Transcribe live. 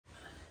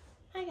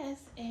guys,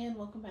 and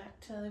welcome back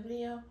to another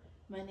video.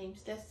 My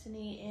name's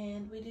Destiny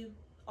and we do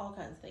all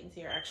kinds of things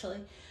here actually.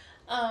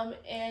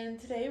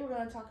 And today we're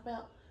going to talk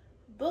about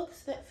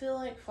books that feel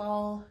like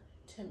fall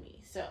to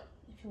me. So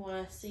if you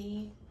want to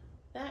see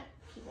that,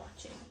 keep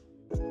watching.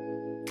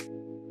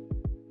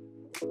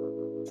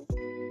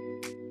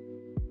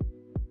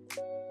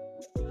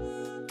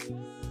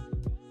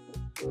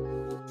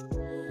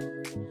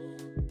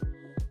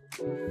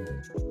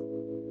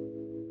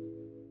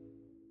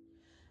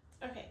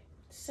 Okay,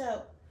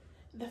 so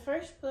the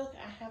first book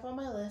I have on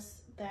my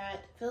list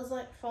that feels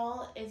like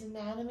fall is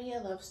Anatomy, a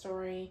Love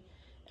Story.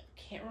 I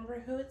can't remember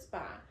who it's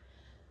by.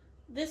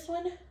 This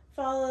one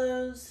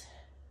follows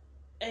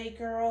a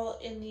girl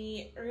in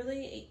the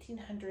early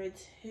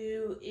 1800s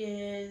who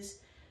is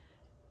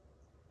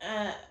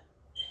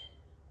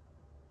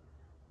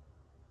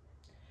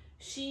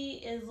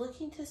she is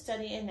looking to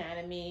study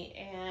anatomy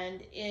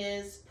and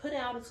is put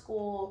out of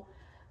school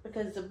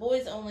because it's a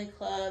boys only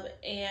club,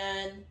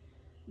 and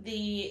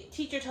the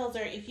teacher tells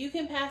her, if you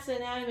can pass the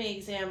anatomy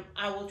exam,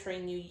 I will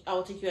train you, I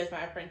will take you as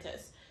my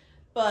apprentice.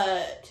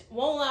 But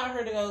won't allow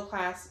her to go to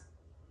class,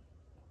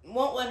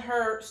 won't let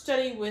her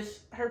study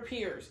with her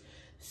peers.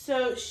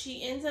 So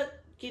she ends up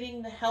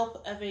getting the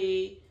help of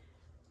a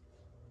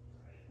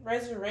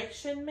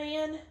resurrection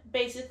man.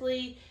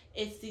 Basically,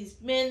 it's these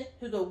men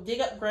who go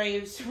dig up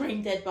graves to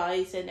bring dead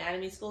bodies to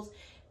anatomy schools.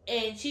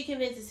 And she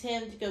convinces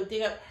him to go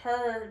dig up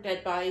her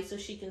dead bodies so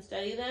she can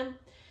study them.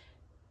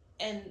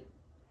 And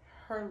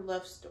her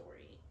love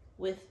story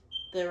with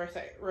the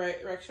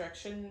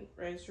resurrection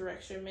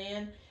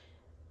man.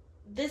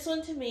 This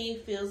one to me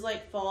feels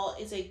like fall.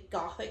 Is a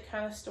gothic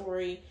kind of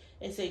story.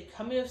 It's a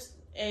coming of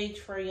age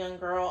for a young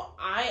girl.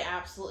 I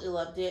absolutely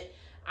loved it.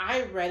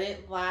 I read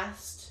it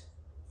last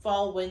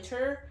fall,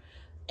 winter,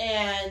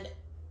 and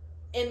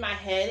in my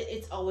head,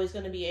 it's always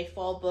going to be a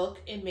fall book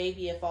and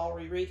maybe a fall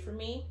reread for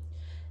me.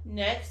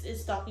 Next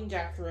is Stalking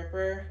Jack the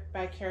Ripper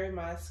by Carrie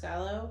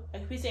Maniscalco. I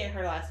could be saying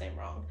her last name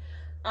wrong.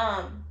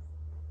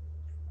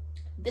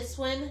 This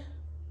one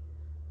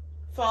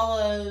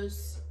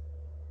follows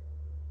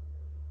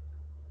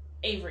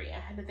Avery. I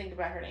had to think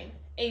about her name.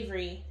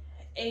 Avery.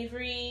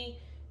 Avery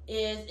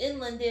is in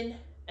London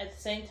at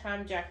the same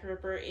time Jack the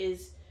Ripper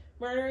is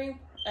murdering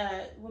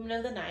women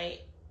of the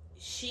night.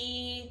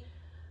 She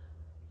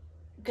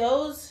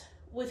goes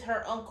with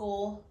her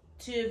uncle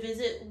to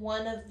visit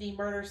one of the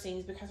murder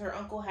scenes because her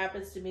uncle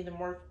happens to be the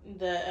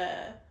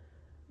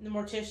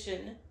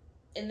mortician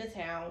in the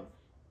town.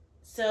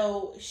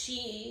 So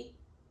she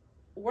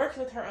works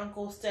with her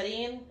uncle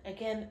studying,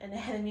 again,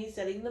 anatomy,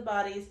 studying the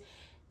bodies,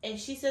 and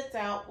she sets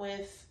out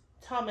with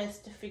Thomas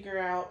to figure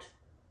out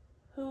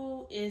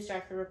who is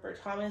Jack the Ripper.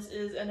 Thomas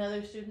is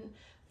another student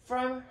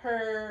from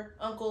her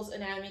uncle's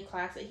anatomy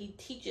class that he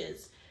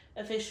teaches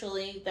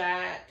officially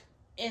that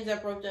ends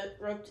up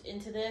roped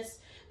into this.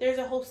 There's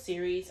a whole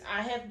series.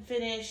 I have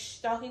finished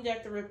Stalking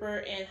Jack the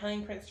Ripper and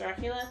Hunting Prince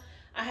Dracula.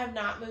 I have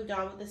not moved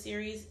on with the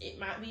series. It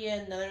might be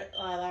another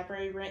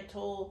library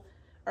rental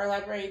or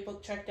library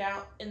book checked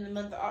out in the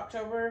month of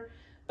October,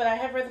 but I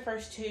have read the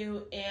first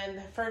two, and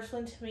the first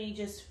one to me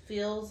just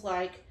feels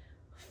like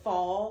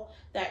fall,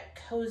 that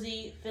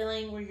cozy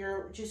feeling where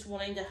you're just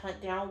wanting to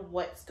hunt down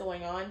what's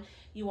going on.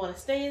 You want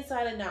to stay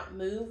inside and not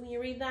move when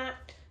you read that.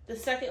 The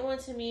second one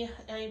to me,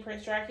 Hunting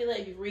Prince Dracula,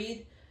 if you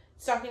read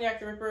Stalking Jack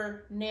the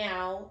Ripper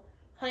now,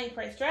 Hunting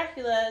Prince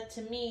Dracula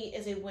to me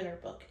is a winter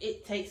book.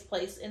 It takes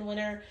place in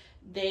winter.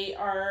 They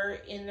are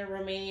in the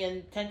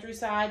Romanian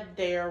countryside.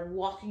 They are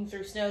walking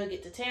through snow to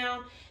get to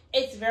town.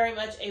 It's very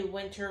much a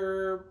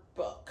winter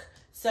book.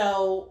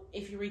 So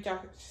if you read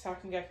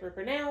Stalking Jack the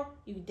Ripper now,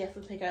 you can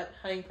definitely pick up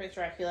Hunting Prince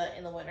Dracula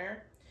in the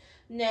winter.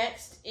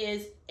 Next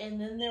is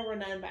And Then There Were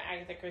None by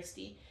Agatha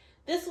Christie.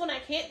 This one I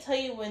can't tell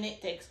you when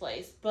it takes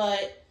place,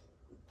 but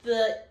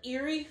the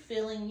eerie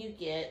feeling you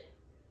get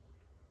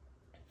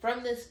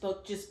from this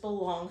book just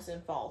belongs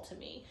in fall to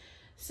me.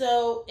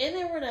 So And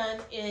There Were None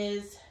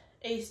is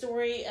a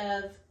story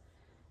of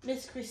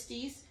Miss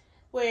Christie's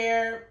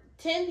where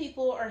 10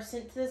 people are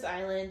sent to this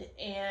island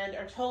and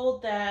are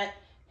told that,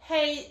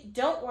 hey,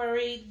 don't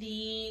worry,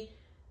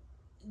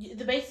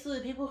 basically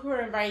the people who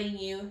are inviting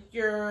you,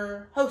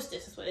 your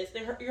hostess is what it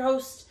is. Your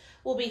host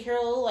will be here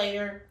a little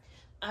later.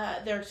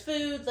 There's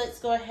food. Let's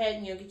go ahead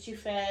and get you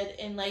fed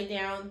and lay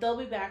down. They'll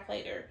be back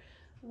later.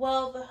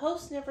 Well, the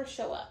hosts never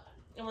show up.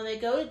 And when they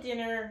go to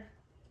dinner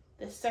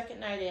the second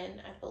night in,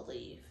 I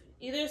believe,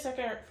 either first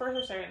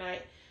or second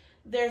night,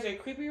 there's a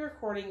creepy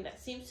recording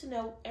that seems to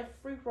know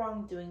every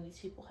wrongdoing these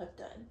people have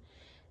done.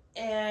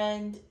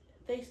 And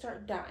they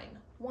start dying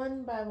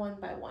one by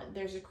one by one.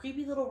 There's a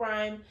creepy little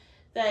rhyme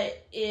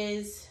that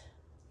is,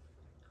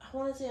 I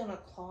want to say on a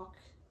clock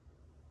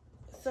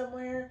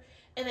somewhere.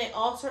 And they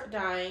all start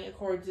dying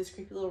according to this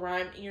creepy little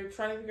rhyme. And you're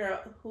trying to figure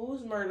out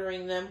who's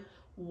murdering them,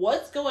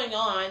 what's going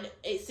on.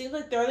 It seems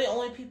like they're the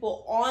only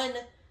people on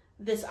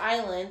this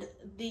island.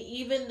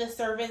 Even the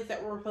servants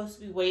that were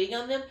supposed to be waiting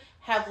on them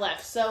have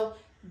left. So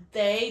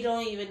they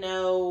don't even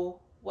know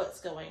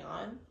what's going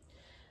on.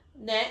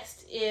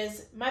 Next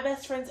is My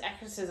Best Friend's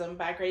Exorcism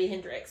by Grady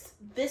Hendrix.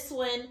 This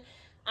one,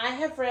 I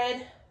have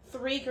read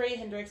 3 Grady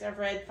Hendrix. I've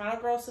read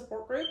Final Girl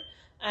Support Group.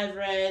 I've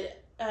read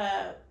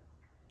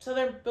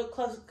Southern Book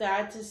Club's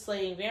Guide to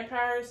Slaying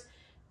Vampires,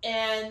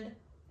 and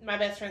My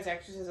Best Friend's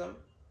Exorcism.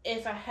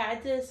 If I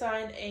had to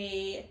assign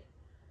a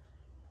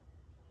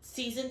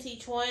season to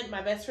each one,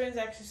 My Best Friend's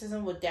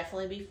Exorcism would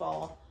definitely be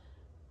fall.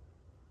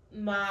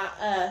 My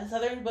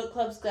Southern Book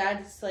Club's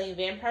Guide to Slaying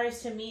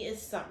Vampires, to me,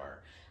 is summer.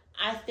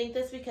 I think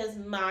that's because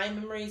my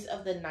memories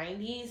of the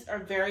 90s are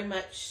very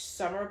much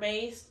summer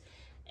based,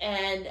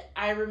 and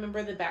I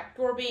remember the back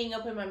door being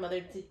open, my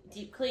mother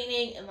deep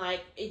cleaning, and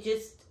like it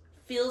just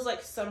feels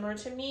like summer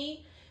to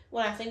me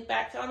when I think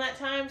back on that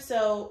time.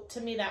 So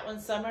to me, that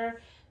one's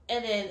summer.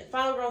 And then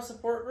Final Girl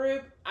Support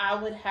Group, I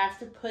would have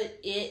to put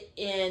it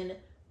in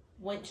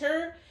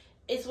winter.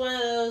 It's one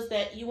of those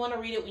that you want to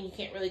read it when you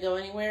can't really go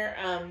anywhere.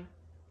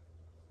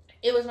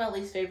 It was my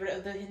least favorite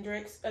of the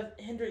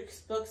Hendrix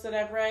books that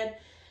I've read.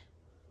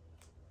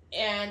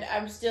 And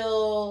I'm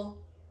still,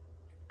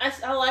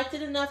 I liked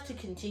it enough to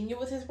continue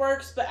with his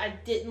works, but I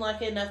didn't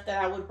like it enough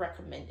that I would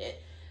recommend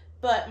it.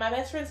 But My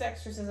Best Friend's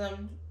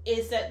Exorcism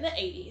is set in the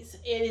 80s.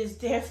 It is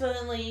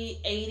definitely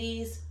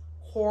 80s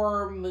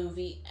horror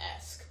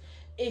movie-esque.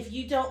 If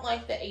you don't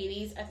like the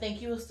 80s, I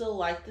think you will still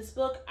like this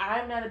book.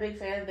 I'm not a big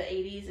fan of the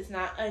 80s. It's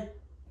not a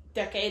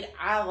decade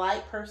I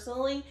like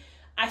personally.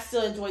 I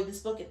still enjoyed this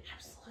book and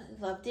absolutely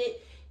loved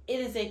it. It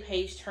is a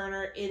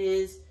page-turner. It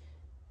is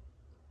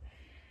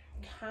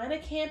kind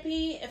of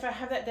campy, if I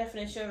have that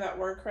definition of that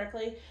word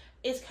correctly.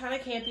 It's kind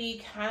of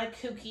campy, kind of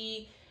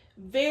kooky,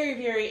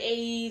 very, very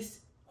 80s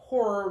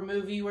horror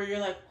movie where you're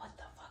like, what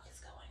the fuck is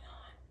going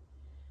on?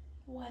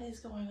 What is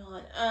going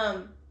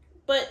on?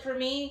 But for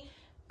me,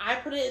 I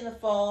put it in the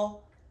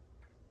fall,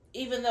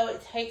 even though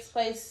it takes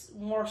place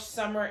more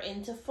summer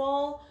into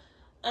fall.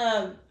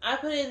 I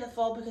put it in the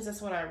fall because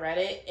that's when I read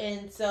it,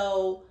 and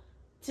so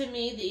to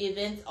me, the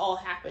events all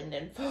happened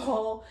in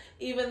fall,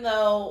 even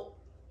though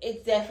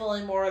it's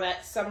definitely more of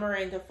that summer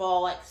into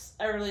fall, like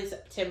early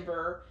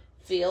September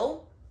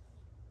feel.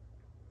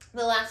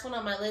 The last one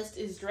on my list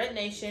is Dread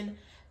Nation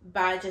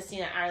by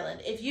Justina Ireland.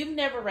 If you've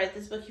never read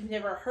this book, you've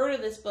never heard of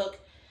this book,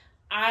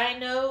 I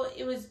know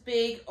it was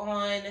big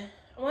on,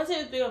 I want to say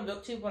it was big on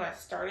BookTube when I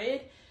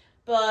started,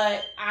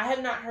 but I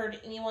have not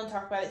heard anyone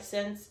talk about it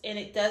since, and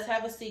it does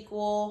have a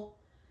sequel,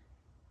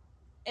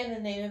 and the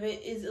name of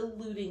it is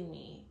eluding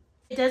me.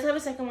 It does have a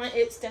second one.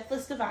 It's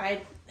Deathless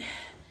Divide.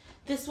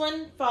 This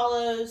one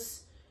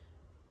follows,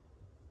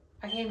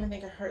 I can't even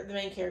think of the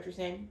main character's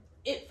name.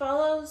 It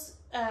follows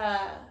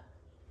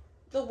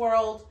the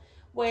world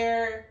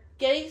where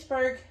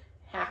Gettysburg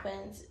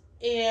happens,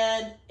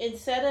 and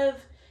instead of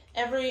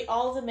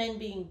all the men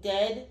being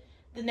dead,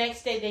 the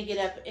next day they get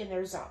up and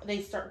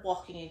they start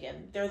walking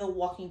again. They're the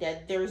Walking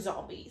Dead. They're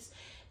zombies.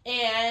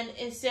 And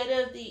instead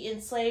of the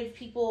enslaved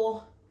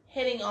people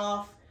heading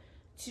off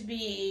to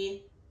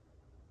be,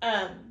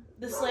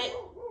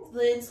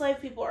 the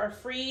enslaved people are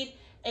freed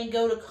and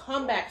go to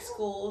combat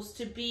schools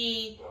to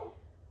be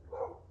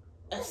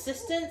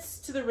assistants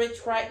to the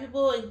rich white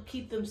people and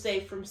keep them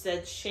safe from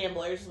said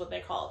shamblers, is what they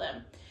call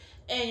them.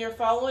 And you're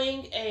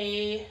following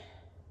I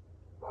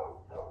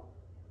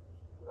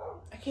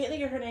can't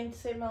think of her name to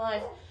save my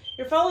life.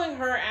 You're following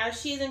her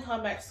as she's in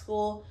combat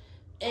school,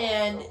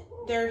 and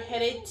they're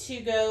headed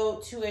to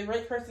go to a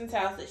rich person's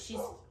house that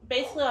she's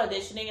basically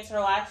auditioning. It's her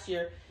last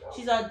year.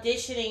 She's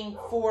auditioning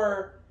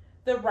for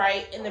the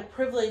right and the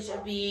privilege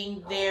of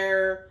being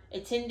their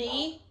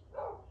attendee,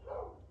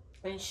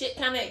 and shit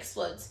kind of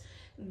explodes.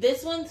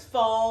 This one's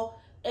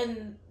fall,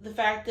 and the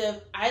fact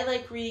of I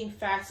like reading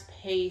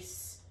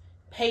fast-paced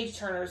page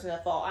turners in the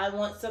fall. I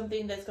want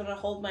something that's going to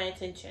hold my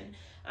attention.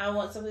 I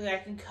want something that I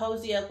can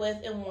cozy up with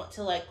and want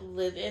to like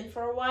live in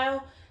for a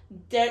while.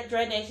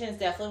 Dread Nation is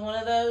definitely one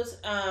of those.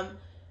 Our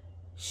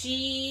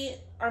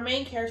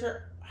main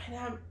character,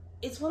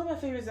 it's one of my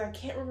favorites. I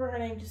can't remember her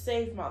name to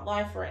save my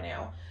life right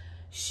now.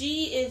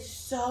 She is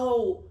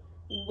so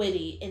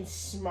witty and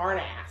smart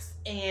ass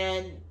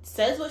and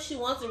says what she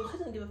wants and really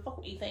doesn't give a fuck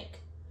what you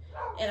think.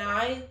 And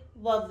I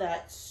love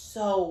that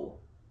so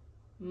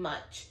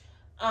much.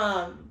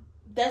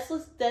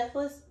 Deathless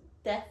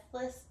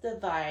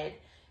Divide.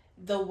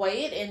 The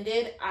way it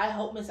ended, I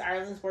hope Miss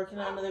Ireland's working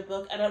on another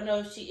book. I don't know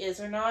if she is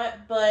or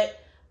not, but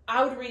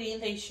I would read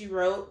anything she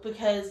wrote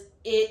because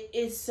it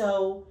is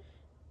so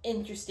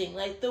interesting.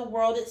 Like, the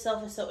world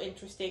itself is so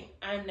interesting.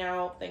 I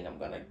now think I'm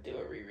going to do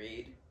a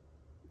reread.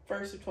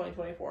 1st of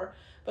 2024.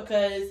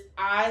 Because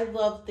I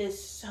loved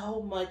this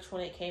so much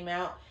when it came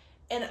out.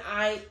 And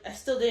I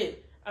still do.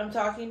 I'm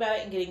talking about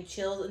it and getting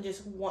chills and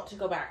just want to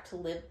go back to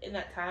live in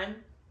that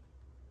time.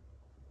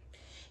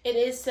 It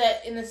is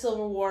set in the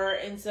Civil War,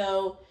 and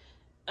so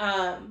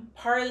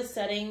part of the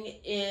setting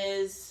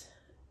is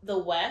the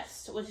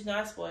West, which is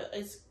not a spoiler.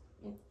 It's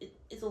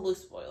a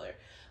loose spoiler.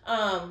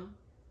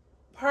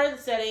 Part of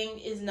the setting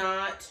is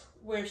not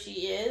where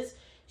she is.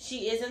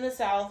 She is in the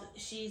South.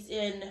 She's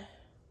in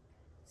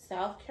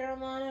South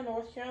Carolina,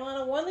 North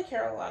Carolina, one of the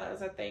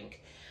Carolinas, I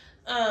think.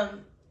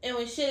 And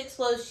when shit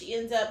explodes, she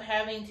ends up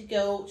having to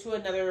go to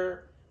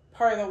another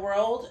part of the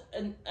world,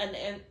 an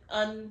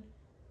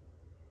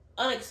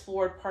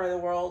unexplored part of the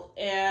world,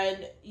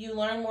 and you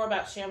learn more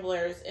about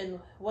Shamblers and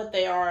what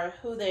they are,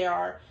 who they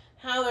are,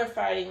 how they're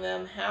fighting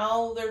them,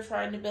 how they're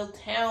trying to build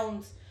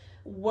towns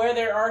where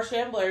there are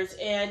Shamblers,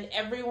 and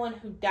everyone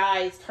who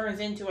dies turns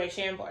into a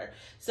Shambler.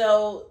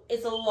 So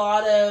it's a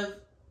lot of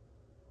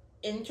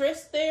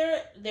interest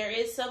there. There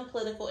is some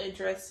political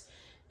interest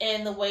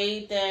in the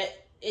way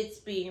that it's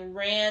being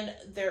ran.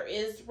 There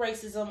is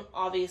racism,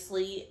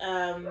 obviously,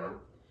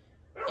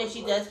 and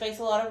she does face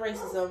a lot of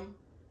racism,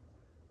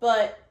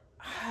 but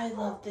I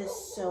love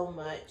this so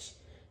much,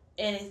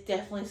 and it's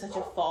definitely such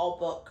a fall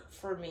book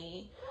for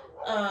me.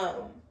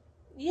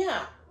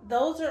 Yeah,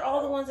 those are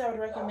all the ones I would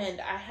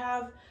recommend. I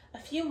have a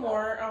few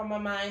more on my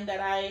mind that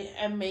I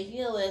am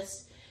making a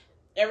list.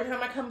 Every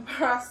time I come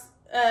across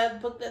a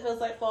book that feels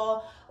like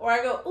fall, or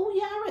I go, oh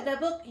yeah, I read that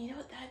book, you know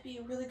what, that'd be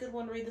a really good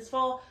one to read this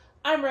fall,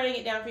 I'm writing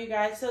it down for you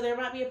guys. So there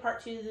might be a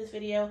part 2 to this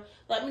video.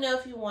 Let me know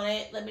if you want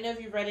it. Let me know if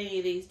you've read any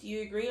of these. Do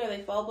you agree? Are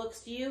they fall books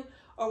to you?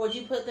 Or would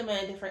you put them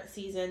in a different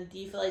season? Do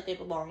you feel like they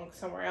belong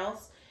somewhere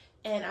else?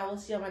 And I will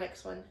see you on my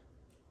next one.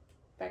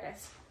 Bye,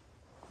 guys.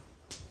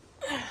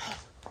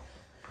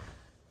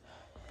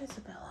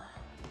 Isabella.